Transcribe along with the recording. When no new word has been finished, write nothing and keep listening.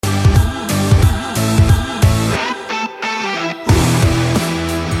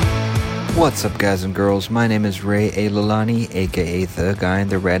What's up, guys and girls? My name is Ray A. Lalani, aka The Guy in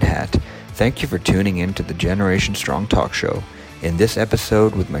the Red Hat. Thank you for tuning in to the Generation Strong Talk Show. In this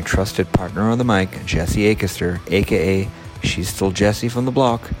episode, with my trusted partner on the mic, Jessie Akister, aka She's Still Jessie from the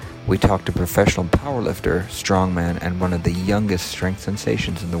Block, we talk to professional powerlifter, strongman, and one of the youngest strength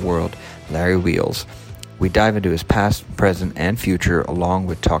sensations in the world, Larry Wheels. We dive into his past, present, and future, along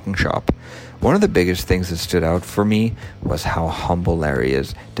with talking shop. One of the biggest things that stood out for me was how humble Larry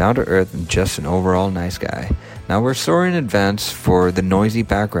is, down to earth and just an overall nice guy. Now, we're sorry in advance for the noisy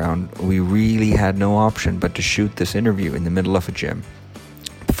background. We really had no option but to shoot this interview in the middle of a gym.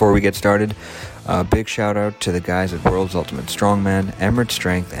 Before we get started, a big shout out to the guys at World's Ultimate Strongman, Emirates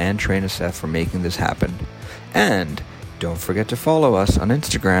Strength, and Train SF for making this happen. And don't forget to follow us on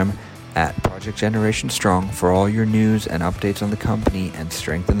Instagram at Project Generation Strong for all your news and updates on the company and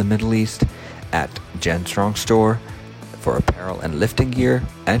strength in the Middle East, at Gen Strong Store for apparel and lifting gear,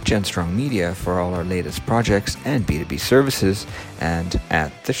 at Gen Strong Media for all our latest projects and B2B services, and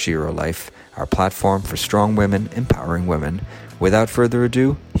at The Shiro Life, our platform for strong women empowering women. Without further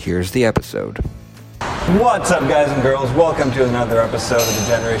ado, here's the episode. What's up, guys and girls? Welcome to another episode of the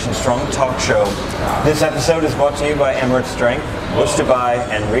Generation Strong Talk Show. This episode is brought to you by Emirates Strength, Push to Buy,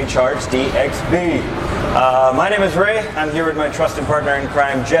 and Recharge DXB. My name is Ray. I'm here with my trusted partner in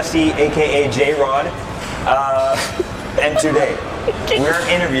crime, Jessie, aka J-Rod. And today, we're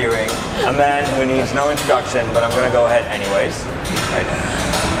interviewing a man who needs no introduction, but I'm going to go ahead anyways.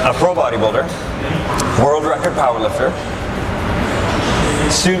 A pro bodybuilder, world record powerlifter,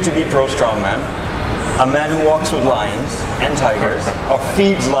 soon to be pro strongman, a man who walks with lions and tigers, or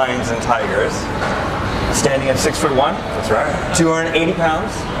feeds lions and tigers, standing at 6'1". That's right. 280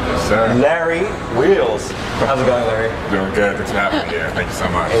 pounds. Yes, sir. Larry Wheels. How's it going, Larry? Doing good. Thanks for having me here. Thank you so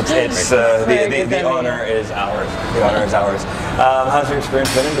much. The honor is ours. The honor is ours. How's your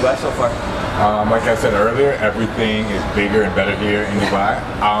experience been in Dubai so far? Like I said earlier, everything is bigger and better here in Dubai.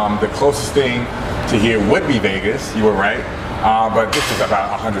 The closest thing to here would be Vegas. You were right. But this is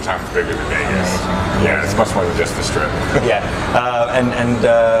about 100 times bigger than Vegas. Yeah, it's much more than just the strip. Yeah,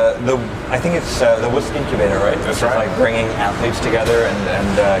 I think it's the Wusk Incubator, right? That's right. It's like bringing athletes together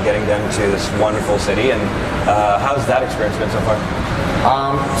and getting them to this wonderful city. And how's that experience been so far?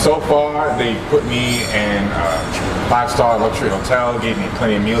 So far, they put me in a 5-star luxury hotel, gave me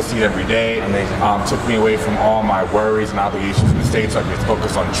plenty of meals to eat every day. Amazing. Took me away from all my worries and obligations in the States, so I could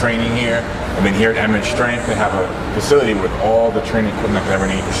focus on training here. And then here at Emirates Strength, they have a facility with all the training equipment I could ever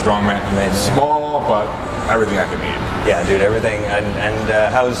need for strongman. Amazing. Small, but everything I could need. Yeah, dude, everything. And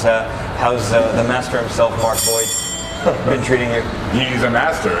how's the master himself, Mark Boyd, been treating you? He's a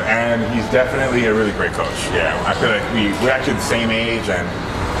master, and he's definitely a really great coach. Yeah, I feel like we're actually the same age, and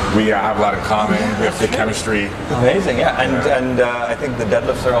we have a lot in common. We have good chemistry. Amazing, yeah. And I think the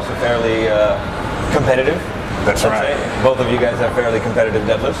deadlifts are also fairly competitive. That's right. Both of you guys have fairly competitive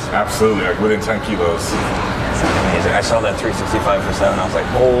deadlifts. Absolutely, like within 10 kilos. Amazing. I saw that 365 for 7. I was like,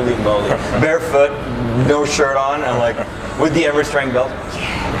 holy moly. Barefoot, no shirt on, and like with the Emirates Strength belt.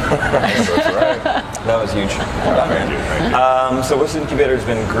 That's right. That was huge. Thank you. So Wusk Incubator has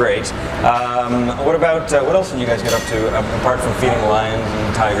been great. What else did you guys get up to apart from feeding lions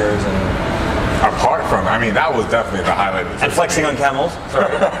and tigers and Apart from, that was definitely the highlight of the trip. and flexing on camels?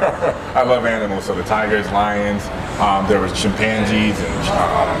 Sorry. I love animals, so the tigers, lions, there was chimpanzees and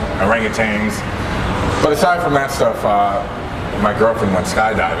orangutans. But aside from that stuff, my girlfriend went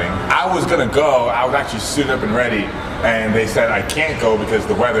skydiving. I was gonna go, I was actually suited up and ready, and they said I can't go because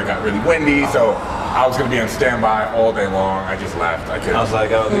the weather got really windy, so I was gonna be on standby all day long. I just left. I was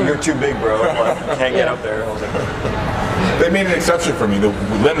like, oh, you're too big, bro. I can't get up there. I was like, they made an exception for me. The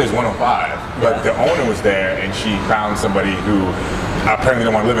limit is 105, but the owner was there, and she found somebody who apparently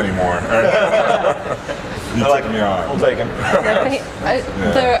didn't want to live anymore. You took me on. We'll take him.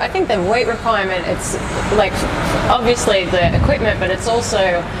 I think the weight requirement, it's like obviously the equipment, but it's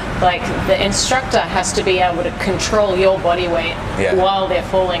also like the instructor has to be able to control your body weight while they're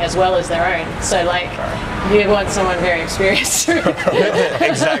falling as well as their own. So like you want someone very experienced.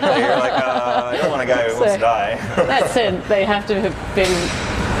 Exactly. You're like, I don't want a guy who wants to die. That said, they have to have been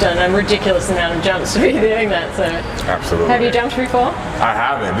done a ridiculous amount of jumps to be doing that. So absolutely. Have you jumped before? I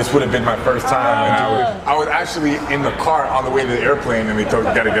haven't. This would have been my first time, and I was actually in the car on the way to the airplane, and they told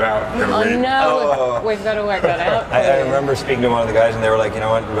me, "Got to get out." No, we've got to work that out. I remember speaking to one of the guys, and they were like, "You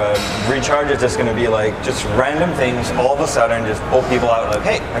know what? Recharge is just going to be like just random things. All of a sudden, just pull people out. Like,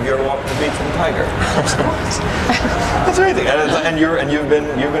 hey, have you ever walked the beach with a tiger?" That's amazing. And you've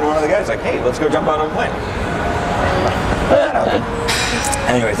been one of the guys. Like, hey, let's go jump out of a plane.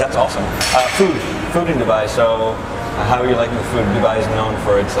 Anyways, that's awesome. Food in Dubai. So How are you liking the food? Dubai is known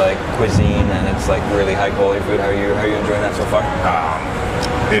for its like cuisine and it's like really high quality food. How are you enjoying that so far?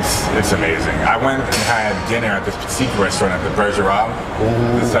 It's amazing. I went and had dinner at this seafood restaurant at the Burj Al Arab,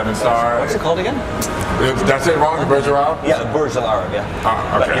 the 7-star. What's it called again? Did I say it wrong? The Burj Al Arab? Yeah, the Burj Al Arab. Yeah.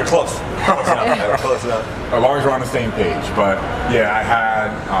 Okay. But you're close. Close enough. We're close enough. As long as we're on the same page. But yeah, I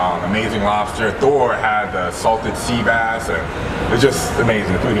had amazing lobster. Thor had the salted sea bass, and it's just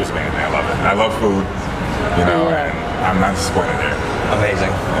amazing. The food is amazing. I love it. I love food, you know, and I'm not disappointed there.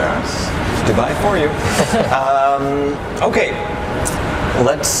 Amazing. Yeah. It's Dubai for you. Okay.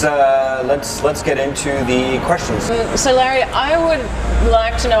 Let's get into the questions. So Larry, I would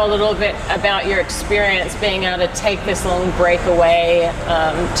like to know a little bit about your experience being able to take this long break away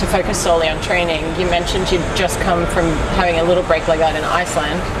to focus solely on training. You mentioned you'd just come from having a little break like that in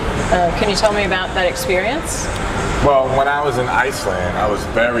Iceland. Can you tell me about that experience? Well, when I was in Iceland, I was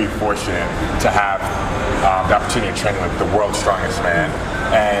very fortunate to have the opportunity to train with the world's strongest man.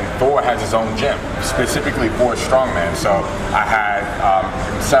 And Thor has his own gym, specifically for strongmen. So I had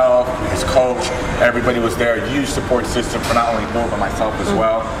himself, his coach, everybody was there, a huge support system for not only Thor, but myself as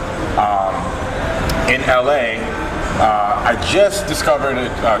well. In LA, I just discovered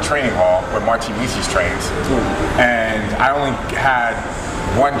a training hall where Martin Mises trains. And I only had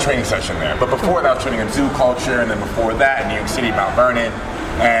one training session there. But before that, I was training in Zoo Culture, and then before that, in New York City, Mount Vernon.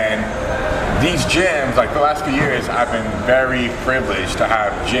 And these gyms, like the last few years, I've been very privileged to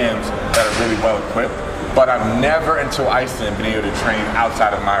have gyms that are really well equipped. But I've never until Iceland been able to train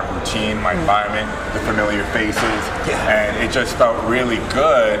outside of my routine, my environment, the familiar faces. And it just felt really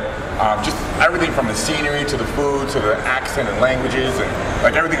good. Just everything from the scenery to the food to the accent and languages and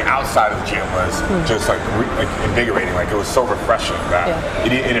like everything outside of the gym was just like invigorating. Like it was so refreshing that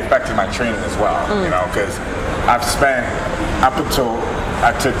it affected my training as well. You know, because I've spent up until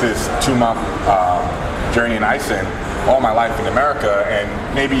I took this 2-month journey in Iceland all my life in America,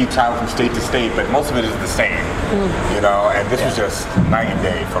 and maybe you travel from state to state, but most of it is the same. You know, and this was just night and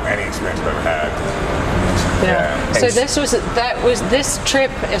day from any experience I've ever had. Yeah. So this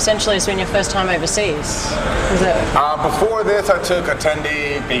trip essentially has been your first time overseas. Is it? Before this, I took a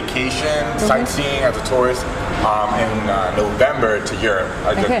 10-day vacation sightseeing as a tourist in November to Europe.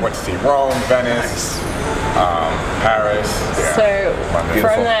 I just went to see Rome, Venice, Paris. Yeah. So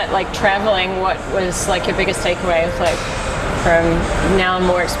from that, like traveling, what was like your biggest takeaway? Like from now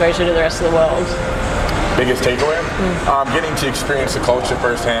more exposure to the rest of the world. Biggest takeaway? Getting to experience the culture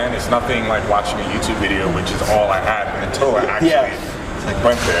firsthand. It's nothing like watching a YouTube video, which is all I had until I actually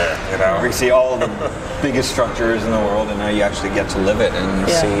went there. You know, we see all the biggest structures in the world, and now you actually get to live it and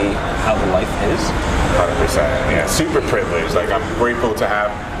see how the life is. 100%. Yeah, super privileged. Like I'm grateful to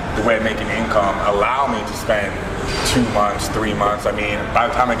have the way of making income allow me to spend 2 months, 3 months. I mean, by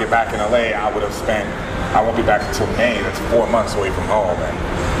the time I get back in LA, I won't be back until May. That's 4 months away from home, and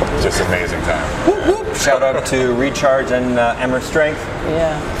just amazing time. Whoop, whoop. Shout out to Recharge and Emirates Strength.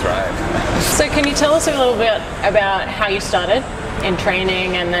 Yeah. That's right. So can you tell us a little bit about how you started in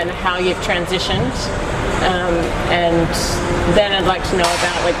training and then how you've transitioned? And then I'd like to know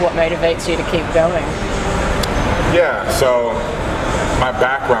about like what motivates you to keep going. Yeah, so my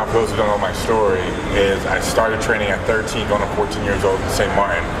background, for those who don't know my story, is I started training at 13, going to 14 years old in St.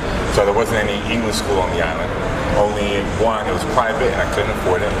 Martin. So there wasn't any English school on the island. Only one, it was private and I couldn't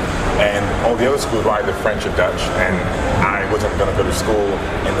afford it. And all the other schools were either French or Dutch. And I wasn't going to go to school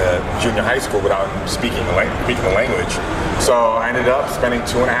in the junior high school without speaking the language. So I ended up spending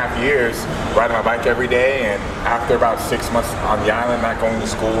 2.5 years riding my bike every day. And after about 6 months on the island, not going to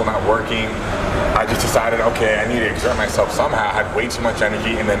school, not working, I just decided, okay, I need to exert myself somehow. I had way too much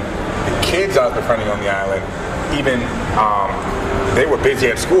energy. And then the kids I was befriending on the island, even they were busy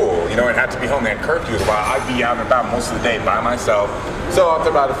at school, you know, and had to be home. They had curfews while I'd be out and about most of the day by myself. So after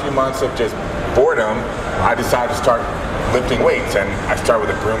about a few months of just boredom, I decided to start lifting weights. And I started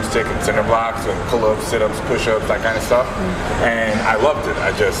with a broomstick and cinder blocks and pull-ups, sit-ups, push-ups, that kind of stuff. And I loved it.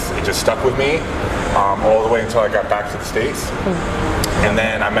 It just stuck with me all the way until I got back to the States. And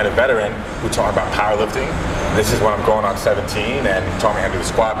then I met a veteran who taught me about powerlifting. This is when I'm going on 17, and he taught me how to do the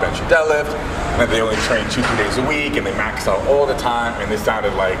squat, bench, and deadlift. And then they only train 2-3 days a week, and they max out all the time. And this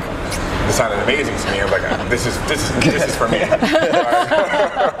sounded amazing to me. I was like, this is for me.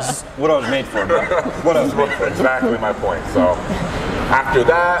 What I was made for, bro. What I was made for. Exactly my point. So after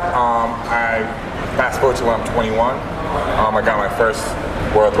that, I fast forward to when I'm 21. I got my first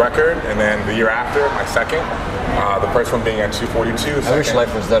world record, and then the year after, my second. The first one being at 242. I wish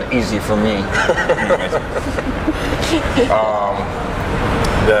life was that easy for me.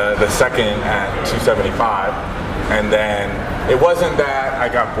 The second at 275, and then it wasn't that I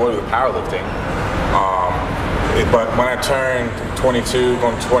got bored with powerlifting. But when I turned 22,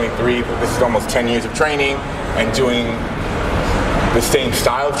 going 23, this is almost 10 years of training and doing the same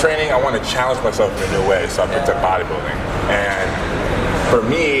style of training. I want to challenge myself in a new way, so I picked up bodybuilding. And for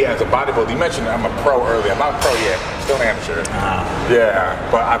me, as a bodybuilder, you mentioned I'm a pro earlier. I'm not a pro yet. I'm still an amateur. Yeah,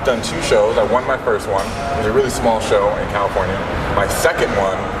 but I've done 2 shows. I won my first one. It was a really small show in California. My second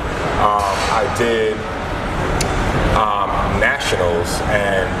one, I did nationals,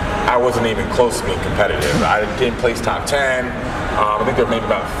 and I wasn't even close to being competitive. I didn't place top 10. I think there were maybe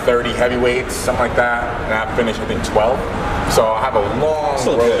about 30 heavyweights, something like that, and I finished, I think, 12. So I have a long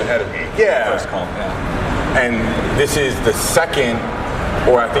road ahead of me. Yeah. First comp, yeah. And this is the second,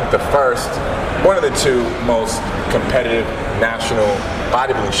 or I think the first, one of the 2 most competitive national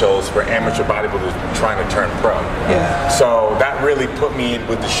bodybuilding shows for amateur bodybuilders trying to turn pro. Yeah. So that really put me in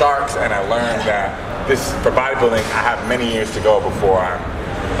with the sharks, and I learned that this, for bodybuilding, I have many years to go before I'm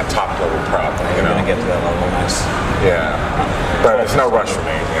a top level pro. You're gonna get to that level, nice. Yeah, but it's no rush for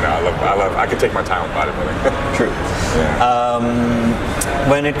me. You know, I can take my time with bodybuilding. True. Yeah.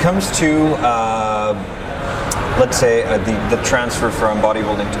 When it comes to let's say the transfer from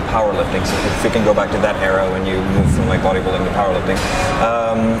bodybuilding to powerlifting, so if we can go back to that era when you moved from like bodybuilding to powerlifting,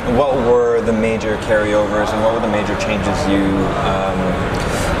 what were the major carryovers and what were the major changes you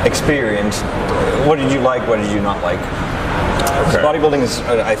experienced? What did you like? What did you not like? Okay. Bodybuilding is,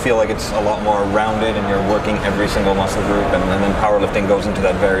 I feel like it's a lot more rounded, and you're working every single muscle group, and then powerlifting goes into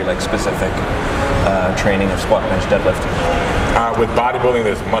that very like specific training of squat, bench, deadlift. With bodybuilding,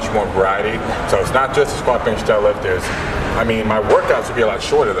 there's much more variety. So it's not just a squat, bench, deadlift. My workouts would be a lot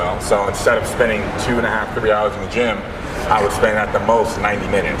shorter though. So instead of spending 2.5, 3 hours in the gym, I would spend at the most 90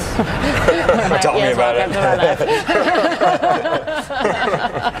 minutes. Tell me about it.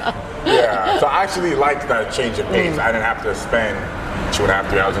 Yeah, so I actually liked that change of pace. I didn't have to spend 2.5,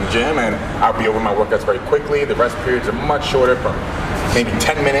 3 hours in the gym, and I'll be over my workouts very quickly. The rest periods are much shorter, from maybe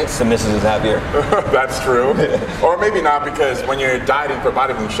 10 minutes. The missus is happier. That's true. Or maybe not, because when you're dieting for a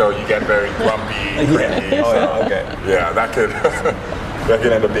bodybuilding show, you get very grumpy, cranky. Yeah, okay. Yeah, that could that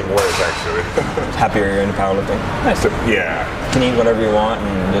could end up being worse, actually. Happier you're into powerlifting. Nice. Yeah. You can eat whatever you want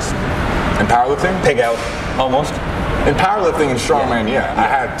and just... In powerlifting? Pig out, almost. In powerlifting and strongman, yeah. I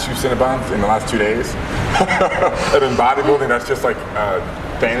had 2 Cinnabons in the last 2 days. And in bodybuilding, that's just like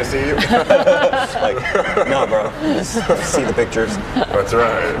fantasy. Like, no, bro. Just see the pictures. That's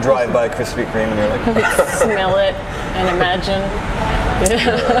right. Drive by Krispy Kreme and you're like... Smell it and imagine.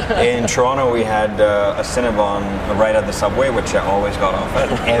 In Toronto, we had a Cinnabon right at the subway, which I always got off at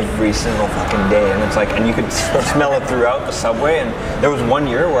every single fucking day. And it's like, and you could smell it throughout the subway. And there was one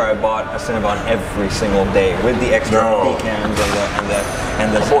year where I bought a Cinnabon every single day with the extra pecans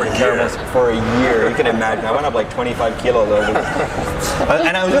and the caramels for a year. You can imagine. I went up like 25 kilos over this.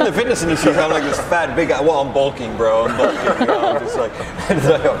 And I was in the fitness industry, so I'm like this fat, big guy. Well, I'm bulking, bro. I'm bulking. I'm just like, it's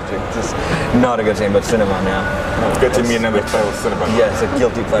just not a good thing, but Cinnabon now. It's good to meet another fellow Cinnabon. Yeah, it's a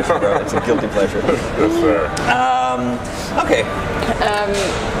guilty pleasure, bro. It's a guilty pleasure. Yes, sir. Okay.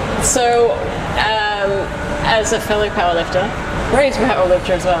 As a fellow powerlifter, Ray's a powerlifter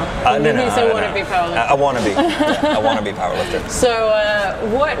as well. He's a wannabe powerlifter. I want to be. I want to be powerlifter. So,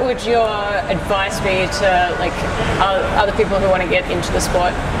 what would your advice be to like other people who want to get into the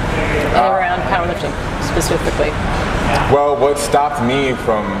sport and around powerlifting specifically? Well, what stopped me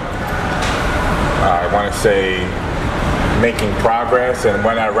from, I want to say, making progress, and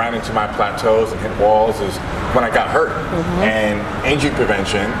when I ran into my plateaus and hit walls, is when I got hurt. And injury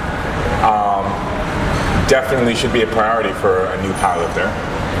prevention definitely should be a priority for a new powerlifter,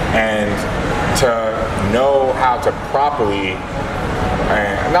 and to know how to properly,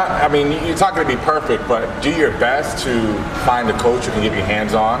 you're not going to be perfect, but do your best to find a coach who can give you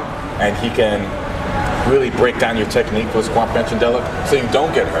hands-on, and he can really break down your technique for squat, bench, and deadlift so you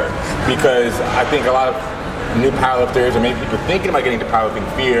don't get hurt. Because I think a lot of new powerlifters, or maybe people thinking about getting into powerlifting,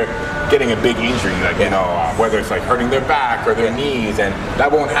 fear getting a big injury, like whether it's like hurting their back or their knees, and that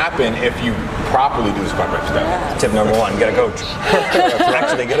won't happen if you properly do squat, bench, deadlift. Tip number 1: get a coach.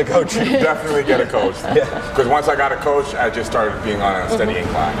 Actually, get a coach. Definitely get a coach. Because once I got a coach, I just started being on a steady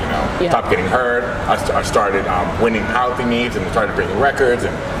incline. Stopped getting hurt. I started winning powerlifting meets and started breaking records,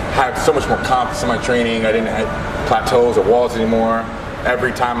 and had so much more confidence in my training. I didn't have plateaus or walls anymore.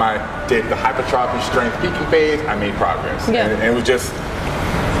 Every time I did the hypertrophy strength peaking phase, I made progress. And it was just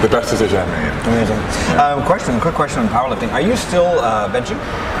The best decision I made. Amazing. Quick question on powerlifting. Are you still benching?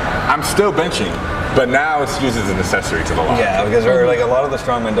 I'm still benching, but now it's used as an accessory to the lot. Yeah, because like a lot of the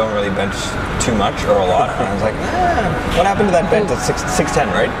strongmen don't really bench too much or a lot. And I was like, what happened to that bench? That's 610,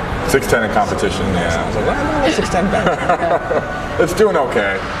 right? 610 in competition, I yeah. was like, what happened to the 610 bench? It's doing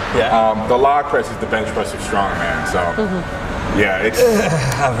okay. Yeah. The log press is the bench press of strongman, so yeah, it's.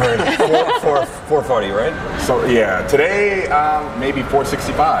 I've heard 440, right? So yeah, today maybe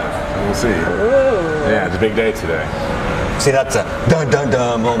 465. We'll see. Ooh. Yeah, it's a big day today. See, that's a dun dun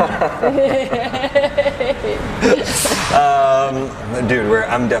dun moment. Dude,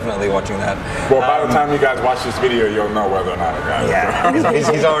 I'm definitely watching that. Well, by the time you guys watch this video, you'll know whether or not it got it.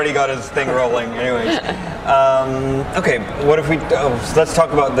 Yeah, he's already got his thing rolling. Anyways, okay. What if we? Let's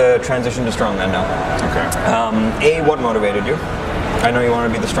talk about the transition to strongman now. Okay. What motivated you? I know you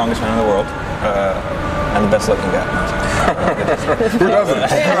want to be the strongest man in the world and the best looking guy. Who doesn't?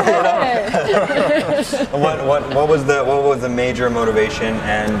 What was the major motivation,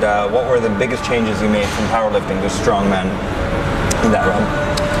 and what were the biggest changes you made from powerlifting to strongman in that realm?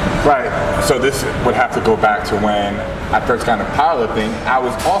 Right. So this would have to go back to when I first got into powerlifting. I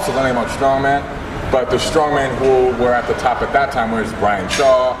was also learning about strongman, but the strongmen who were at the top at that time was Brian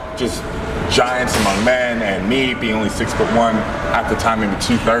Shaw, just giants among men, and me being only 6'1" at the time, maybe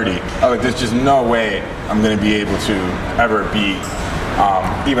 230. I was like, there's just no way I'm going to be able to ever be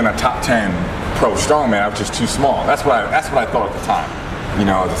even a top 10 pro strongman. I was just too small. That's what I thought at the time. You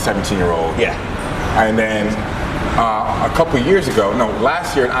know, as a 17-year-old. Yeah. And then a couple years ago,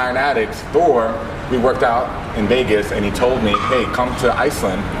 last year at Iron Addicts, Thor, we worked out in Vegas, and he told me, hey, come to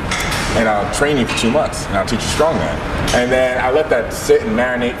Iceland and I'll train you for 2 months and I'll teach you strongman. And then I let that sit and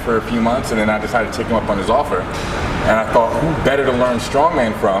marinate for a few months, and then I decided to take him up on his offer. And I thought, who better to learn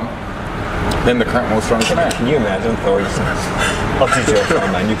strongman from than the current most strongest man? Can you imagine Thor? I'll teach you a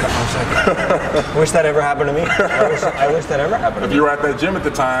strongman. You come. I was like, I wish that ever happened to me. I wish that ever happened to me. If you were at that gym at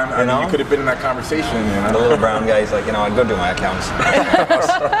the time, you could have been in that conversation. You know? The little brown guy, he's like, I'd go do my accounts.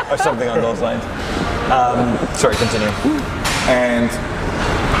 or something on those lines. Sorry, continue. And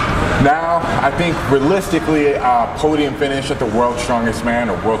now, I think realistically, podium finish at the World's Strongest Man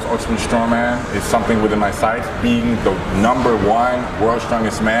or World's Ultimate Strongman is something within my sights. Being the #1 World's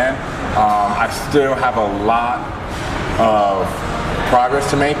Strongest Man, I still have a lot of progress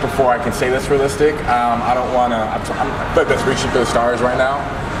to make before I can say that's realistic. I don't want to. I feel like that's reaching for the stars right now.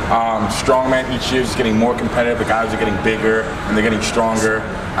 Strongman each year is getting more competitive. The guys are getting bigger and they're getting stronger.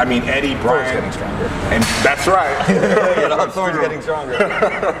 I mean, Eddie Bryan getting stronger, and that's right. Thor's getting stronger.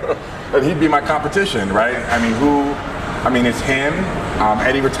 But he'd be my competition, right? I mean, it's him.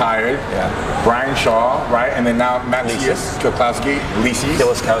 Eddie retired. Yeah. Brian Shaw, right? And then now Matthias Kielkowski,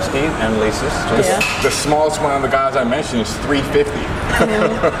 Kielkowski and Lisis. The smallest one of the guys I mentioned is 350.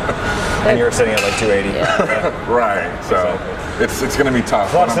 And you're sitting at like 280. Yeah. Right. So it's going to be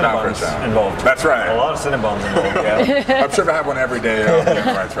tough. A lot of Cinnabons involved. That's right. A lot of Cinnabons involved. Yeah. I'm sure I have one every day.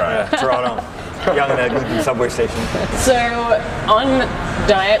 That's right. Toronto. Young and ugly subway station. So on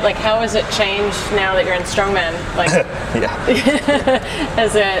diet, like how has it changed now that you're in strongman? Like,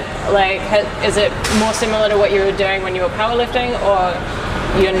 is it more similar to what you were doing when you were powerlifting, or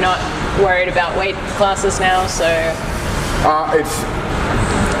you're not worried about weight classes now? So it's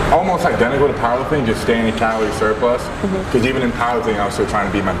almost identical to powerlifting, just staying in calorie surplus. Because even in powerlifting, I was still trying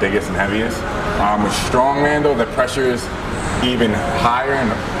to be my biggest and heaviest. With strongman though, the pressure is even higher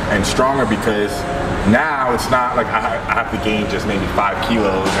and stronger, because now it's not like I have to gain just maybe 5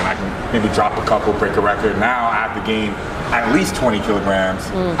 kilos and I can maybe drop a couple, break a record. Now I have to gain at least 20 kilograms.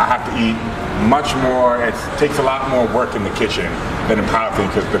 I have to eat much more. It takes a lot more work in the kitchen than in powerlifting,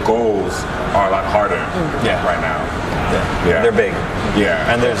 because the goals are a lot harder right now. Yeah. They're big.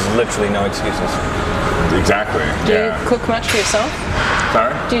 Yeah. And there's literally no excuses. Exactly. Do you cook much for yourself?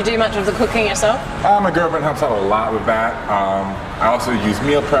 Sorry? Do you do much of the cooking yourself? My girlfriend helps out a lot with that. I also use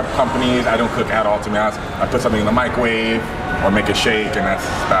meal prep companies. I don't cook at all, to be honest. I put something in the microwave or make a shake, and that's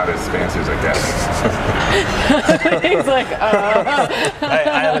about as fancy as I guess. He's like,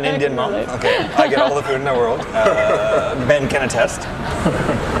 I have an Indian mom. Okay. I get all the food in the world. Ben can attest.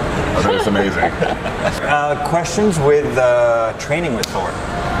 That's amazing. Questions with training with Thor.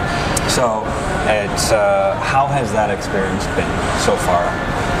 So, it's how has that experience been so far?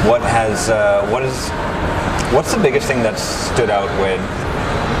 What's the biggest thing that stood out with,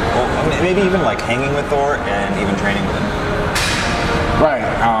 maybe even like hanging with Thor and even training with him? Right.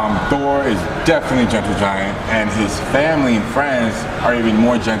 Thor is definitely a gentle giant, and his family and friends are even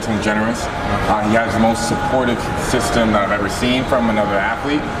more gentle and generous. He has the most supportive system that I've ever seen from another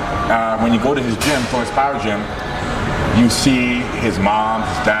athlete. When you go to his gym, Thor's Power Gym, you see his mom,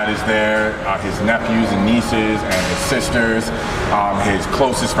 his dad is there, his nephews and nieces and his sisters, his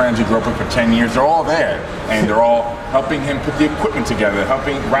closest friends he grew up with for 10 years, they're all there. And they're all helping him put the equipment together,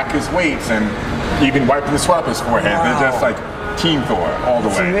 helping rack his weights, and even wiping the sweat off his forehead. Wow. They're just like Team Thor all the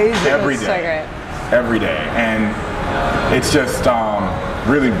way. Amazing. Every day. So great. Every day. And it's just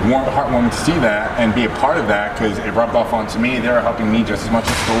really heartwarming to see that and be a part of that, because it rubbed off onto me. They were helping me just as much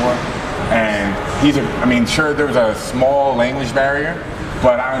as Thor. And sure, there was a small language barrier,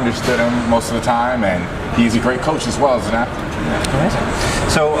 but I understood him most of the time, and he's a great coach as well as an athlete. Amazing.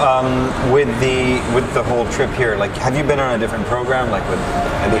 So with the whole trip here, like, have you been on a different program, like with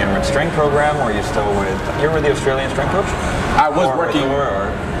the Emirates Strength program, or are you still you're with the Australian Strength Coach? I was working.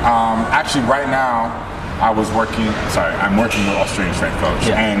 Actually, right now, I'm working with Australian Strength Coach.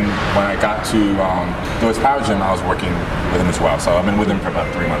 Yeah. And when I got to Lewis Power Gym, I was working with him as well. So I've been with him for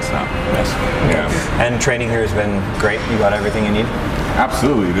about 3 months now. Nice. Yeah. And training here has been great. You got everything you need?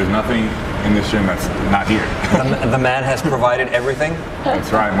 Absolutely. There's nothing in this gym that's not here. The man has provided everything?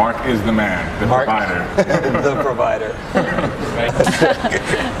 That's right. Mark is the man, provider. The provider.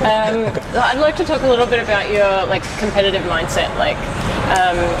 I'd like to talk a little bit about your competitive mindset.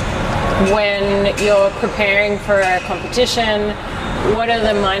 When you're preparing for a competition, what are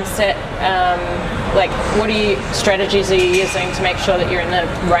the mindset, what strategies are you using to make sure that you're in the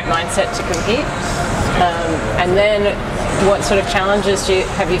right mindset to compete? And then what sort of challenges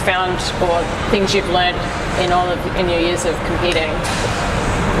have you found, or things you've learned in your years of competing?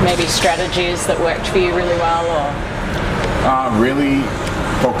 Maybe strategies that worked for you really well, or? Really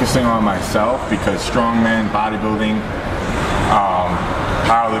focusing on myself, because strongman, bodybuilding,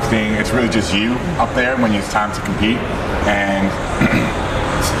 powerlifting, it's really just you up there when it's time to compete. And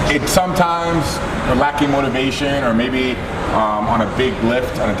it's sometimes lacking motivation, or maybe on a big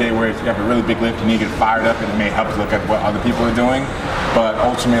lift, on a day where you have a really big lift, you need to get fired up, and it may help to look at what other people are doing. But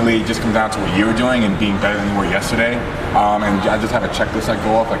ultimately, it just comes down to what you're doing and being better than you were yesterday. And I just have a checklist I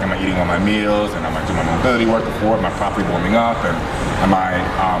go off, like, am I eating all my meals, and am I doing my mobility work before, am I properly warming up, and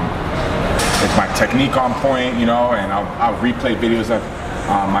is my technique on point, and I'll replay videos of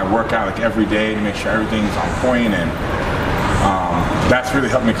my workout every day to make sure everything's on point, and that's really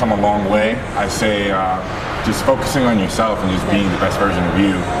helped me come a long way. I say just focusing on yourself and just being the best version of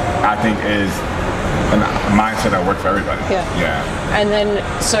you, I think, is a mindset that works for everybody. Yeah. And then,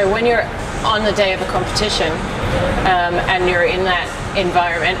 so when you're on the day of a competition and you're in that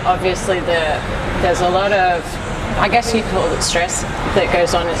environment, obviously there's a lot of, I guess you call it stress, that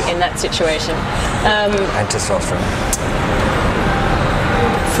goes on in that situation. And testosterone.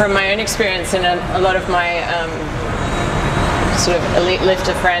 From my own experience and a lot of my sort of elite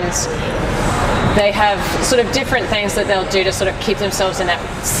lifter friends, they have sort of different things that they'll do to sort of keep themselves in that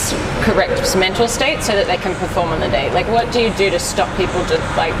correct mental state so that they can perform on the day. What do you do to stop people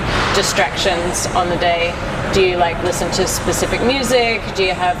distractions on the day? Do you listen to specific music? Do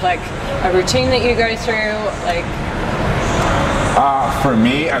you have a routine that you go through? For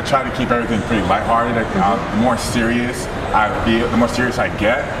me, I try to keep everything pretty lighthearted. The more serious I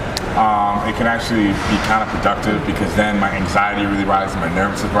get, it can actually be counterproductive, because then my anxiety really rises, my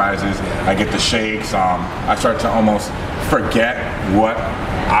nervousness rises, I get the shakes, I start to almost forget what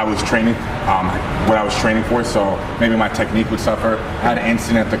I was training for, so maybe my technique would suffer. I had an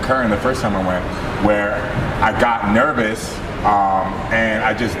incident occur the first time I went where I got nervous, and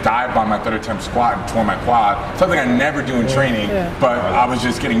I just dived on my third attempt squat and tore my quad, something I never do in training, but I was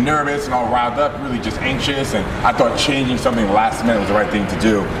just getting nervous and all riled up, really just anxious, and I thought changing something last minute was the right thing to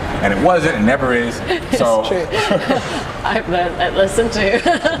do, and it wasn't, it never is. So it's true. I've learned that lesson too.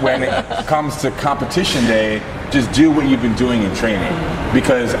 When it comes to competition day, just do what you've been doing in training,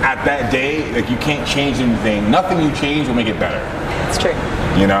 because at that day, you can't change anything. Nothing you change will make it better. It's true.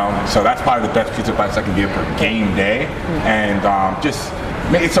 So that's probably the best piece of advice I can give for game day. And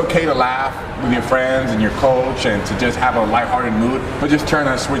it's okay to laugh with your friends and your coach, and to just have a lighthearted mood, but just turn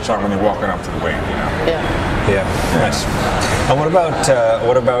that switch on when you're walking up to the weight. Yeah. Nice. And what about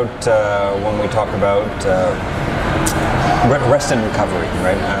when we talk about rest and recovery,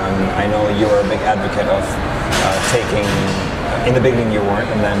 right? I know you are a big advocate of taking. In the beginning you weren't,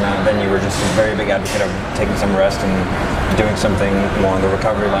 and then you were just a very big advocate of taking some rest and doing something more on the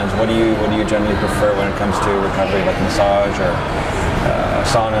recovery lines. What do you generally prefer when it comes to recovery, like massage or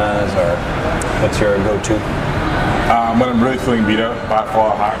saunas, or what's your go-to? When I'm really feeling beat up, by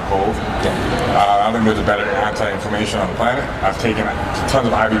far hot and cold. I don't think there's a better anti-inflammation on the planet. I've taken tons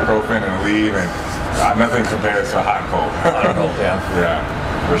of ibuprofen and Aleve, and nothing compares to hot and cold. Hot and cold, yeah. Yeah,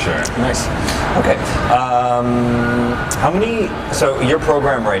 for sure. Nice. Okay. So your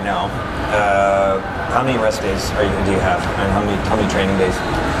program right now, how many rest days do you have, and how many training days?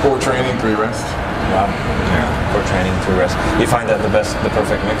 4 training, 3 rest. Wow. Yeah. 4 training, 3 rest. Do you find that the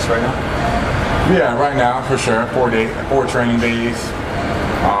perfect mix right now? Yeah, right now for sure. 4 training days,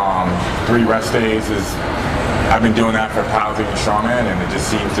 3 rest days is. I've been doing that for powerlifting and strongman, and it just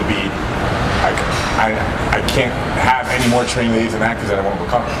seems to be. I can't have any more training days than that because then I won't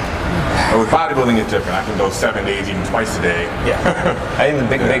recover. But with bodybuilding, it's different. I can go 7 days, even twice a day. Yeah. I think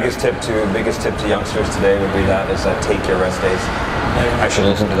the biggest tip to youngsters today would be that is that take your rest days. I should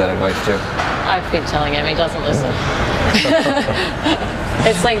listen to that advice too. I keep telling him, he doesn't listen.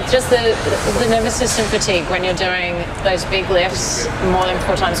 It's like just the nervous system fatigue when you're doing those big lifts more than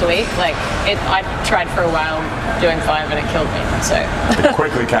 4 times a week. Like I tried for a while doing 5 and it killed me. So it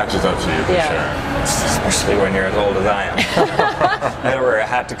quickly catches up to you for sure. Especially when you're as old as I am. I had to wear a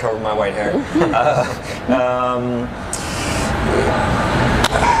hat to cover my white hair.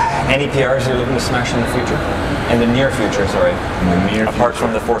 Any PRs you're looking to smash in the future? In the near future, sorry. In the near Apart future.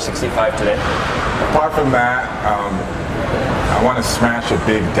 from the 465 today? Apart from that, I want to smash a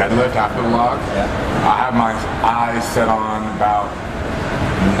big deadlift after the log. Yeah. I have my eyes set on about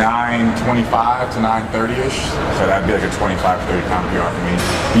 925 to 930-ish. So that'd be like a 25, 30 pound PR for me.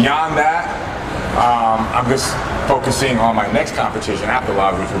 Beyond that, I'm just focusing on my next competition after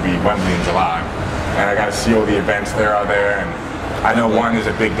log, which will be Wembley in July. And I got to see all the events there are there. And I know one is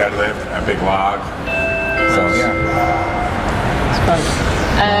a big deadlift, a big log. So yeah. It's fun.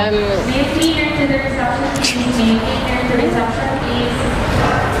 May I please enter the reception? May I enter the reception, please?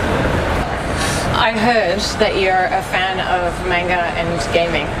 I heard that you're a fan of manga and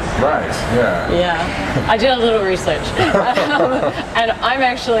gaming. Right, yeah. Yeah, I did a little research. And I'm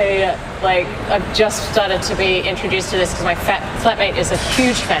actually, I've just started to be introduced to this because my flatmate is a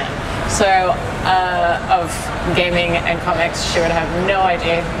huge fan. So, of gaming and comics, she would have no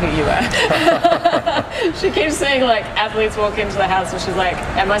idea who you were. She keeps saying, athletes walk into the house and she's like,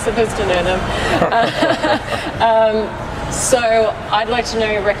 am I supposed to know them? So, I'd like to know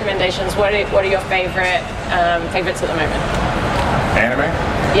your recommendations. What are your favorites at the moment? Anime?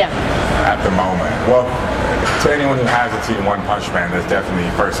 Yeah. At the moment. Well, to anyone who hasn't seen One Punch Man, that's definitely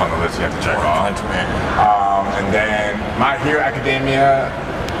first on the list you have to check off. Punch Man. And then My Hero Academia,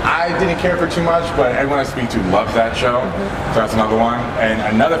 I didn't care for too much, but everyone I speak to loves that show. So that's another one. And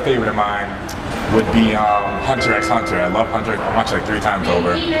another favorite of mine would be Hunter x Hunter. I love Hunter. I watched it 3 times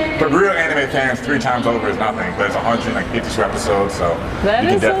over. But real anime fans, 3 times over is nothing. But it's 152 episodes, so That you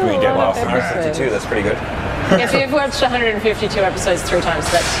can is a definitely get lot of lost in that. episodes. 52, that's pretty good. If you've watched 152 episodes 3 times,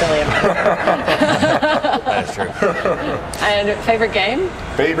 that's silly. That is true. And favorite game?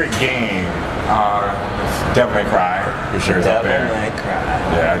 Favorite game? Devil May Cry, for sure is up Devil there. May Cry.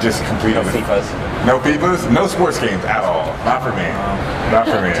 Yeah, I just completed No FIFAs. No FIFAs? No sports games at all. Not for me. Not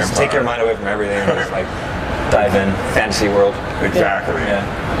for me. Just I'm take your sorry. mind away from everything and just dive in. Fantasy world. Exactly.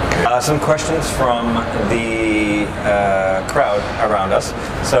 Yeah. Some questions from the crowd around us.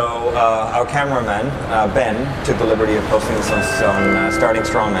 So our cameraman, Ben, took the liberty of posting this on Starting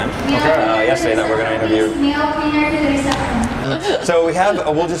Strongman yesterday that we're going to interview. Male cleaner to the reception. So we have,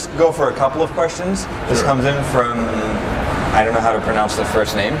 we'll just go for a couple of questions. This comes in from, I don't know how to pronounce the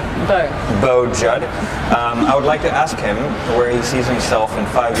first name. Bo Judd. I would like to ask him where he sees himself in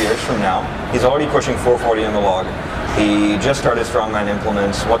 5 years from now. He's already pushing 440 in the log. He just started Strongman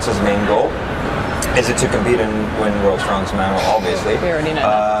Implements. What's his main goal? Is it to compete and win World Strongman? Well, obviously. We already know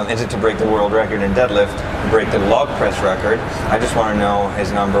that. Is it to break the world record in deadlift, break the log press record? I just want to know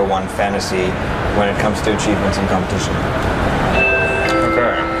his number 1 fantasy when it comes to achievements in competition.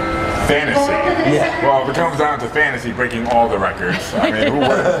 Okay. Fantasy. Yeah. Well, if it comes down to fantasy, breaking all the records. I mean, who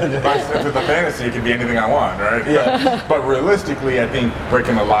would? If it's a fantasy, it can be anything I want, right? Yeah. But realistically, I think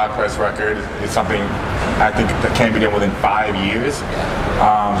breaking the log press record is something I think that can be done within 5 years.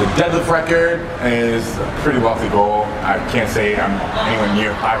 The deadlift record is a pretty lofty goal. I can't say I'm anywhere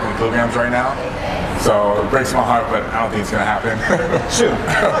near 500 kilograms right now. So it breaks my heart, but I don't think it's going to happen. Soon.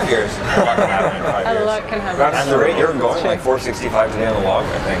 5 years. Not gonna happen in 5 A years. lot can happen. That's And the rate you're going, 465 today on the log,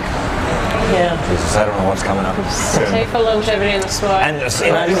 I think. Yeah. Jesus, I don't know what's coming up. Take for longevity in the sport. And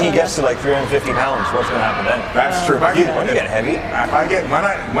imagine he gets to 350 pounds. What's going to happen then? That's true. When you get heavy,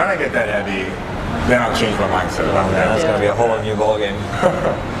 When I get that heavy, then I'll change my mindset about that. that's going to be a whole new ball game.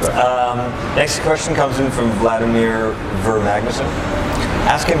 Next question comes in from Vladimir Vermagnuson.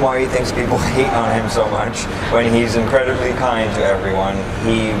 Ask him why he thinks people hate on him so much when he's incredibly kind to everyone.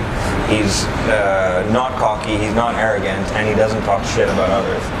 He's not cocky, he's not arrogant, and he doesn't talk shit about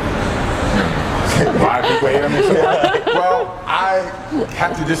others. Why people hate on me so much? Well, I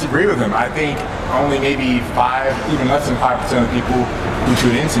have to disagree with him. I think only maybe even less than 5% of people who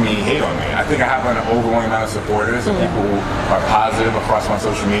tune into me hate on me. I think I have an overwhelming amount of supporters and people who are positive across my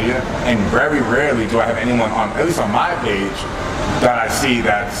social media. And very rarely do I have anyone on, at least on my page, that I see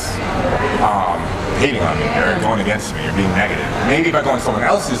that's hating on me or going against me or being negative. Maybe if I go on someone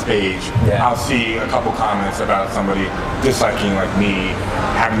else's page, I'll see a couple comments about somebody disliking like me,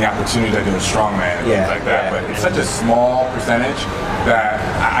 having the opportunity to do a strongman and things like that. But it's such a small percentage that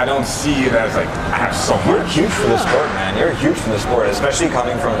I don't see it as like I have so much. You're huge for the sport, man. You're huge for the sport, especially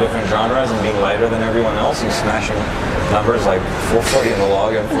coming from different genres and being lighter than everyone else and smashing numbers like 440 in the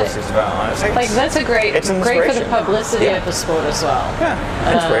log and 465 on it. Like that's a great for the publicity of the sport as well. Yeah,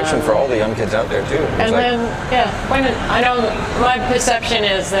 inspiration for all the young kids out there too. And then, when I know my perception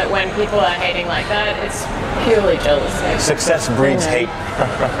is that when people are hating like that, it's purely jealousy. Success breeds hate.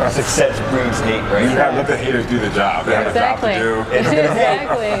 Success breeds hate, right? You gotta let the haters do the job. They have a job to do.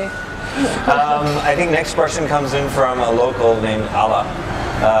 Exactly. I think next question comes in from a local named Ala.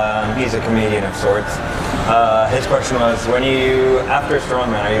 He's a comedian of sorts. His question was, after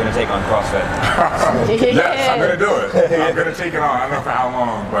Strongman, are you going to take on CrossFit? Yes, I'm going to do it. I'm going to take it on. I don't know for how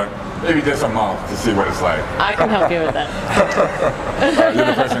long, but maybe just a month to see what it's like. I can help you with that. You're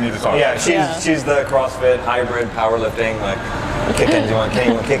the person I need to talk to. She's the CrossFit hybrid powerlifting, like kick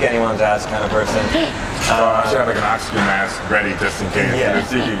anyone's ass kind of person. I should have like an oxygen mask ready just in case. Because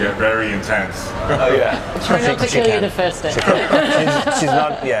she can get very intense. Oh yeah. Try not to kill you the first day. She's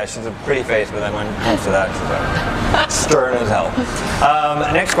not. Yeah, she's a pretty face, but then when it comes to that, she's like stern as hell.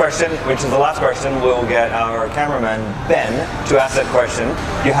 Next question, which is the last question, we'll get our cameraman Ben to ask that question.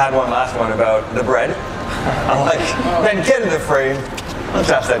 You had one last one about the bread. I'm like, Ben, get in the frame. Let's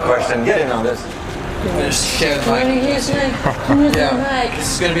ask that question. Get in on this. Just share the mic. Yeah,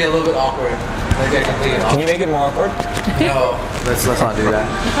 this is going to be a little bit awkward. Can you make it more awkward? No, let's not do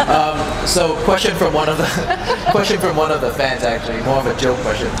that. So, question from one of the fans, actually, more of a joke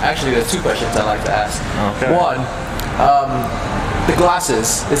question. Actually, there's two questions I'd like to ask. Okay. One, the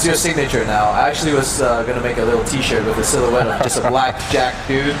glasses is your signature now. I actually was going to make a little T-shirt with a silhouette of just a black jack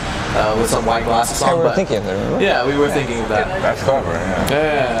dude with some white glasses on. We were thinking of that, remember? Yeah, we were thinking of that. That's clever.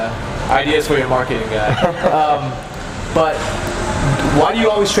 Yeah. Ideas for your marketing guy. But why do you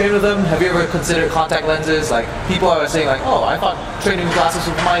always train with them? Have you ever considered contact lenses? Like people are saying, like, oh, I thought training with glasses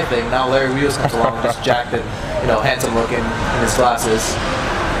was my thing. Now Larry Wheels comes along, just jacked and handsome looking in his glasses.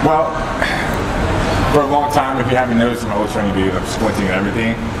 Well, for a long time, if you haven't noticed, I'm always training videos. I'm squinting and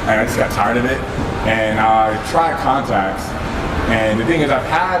everything, and I just got tired of it. And I tried contacts, and the thing is, I've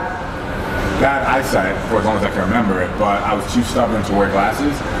had bad eyesight for as long as I can remember it, but I was too stubborn to wear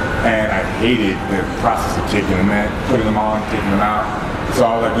glasses, and I hated the process of taking them in, putting them on, taking them out. So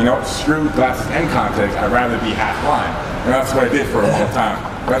I was like, screw glasses and contacts, I'd rather be half blind. And that's what I did for a long time.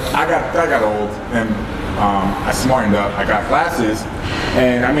 But I got old, and I smartened up, I got glasses,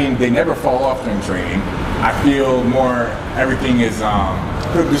 and I mean, they never fall off during training. I feel everything is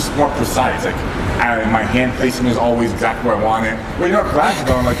just more precise. Like, my hand placement is always exactly where I want it. Well, glasses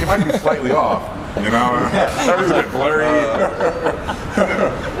on, like, it might be slightly off. Everything's a bit blurry.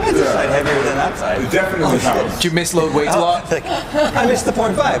 It's a side heavier than that side. It definitely helps. Did you misload weights a lot? I missed the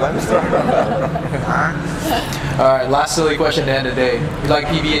 0.5. All right, last silly question to end the day. You like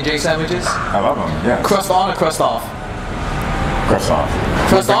PB&J sandwiches? I love them, yeah. Crust on or crust off? Crust off.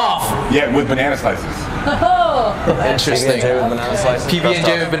 Crust off? Yeah, with banana slices. Oh, interesting. PB&J with banana slices.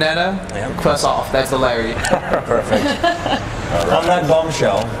 PB&J with banana, crust off. That's the Larry. Perfect. On that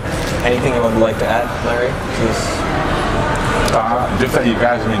bombshell, anything you would like to add, Larry? Just that you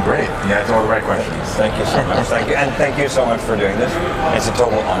guys have been great. You answered all the right questions. Thank you so much. Thank you. And thank you so much for doing this. It's a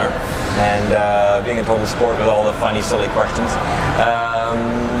total honor. And being a total sport with all the funny, silly questions.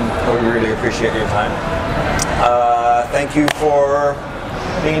 We really appreciate your time. Thank you for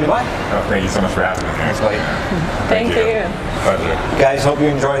being in Dubai. Oh, thank you so much for having me. Thanks, buddy. Thank you. Pleasure. Guys, hope you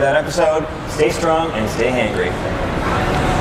enjoyed that episode. Stay strong and stay hangry.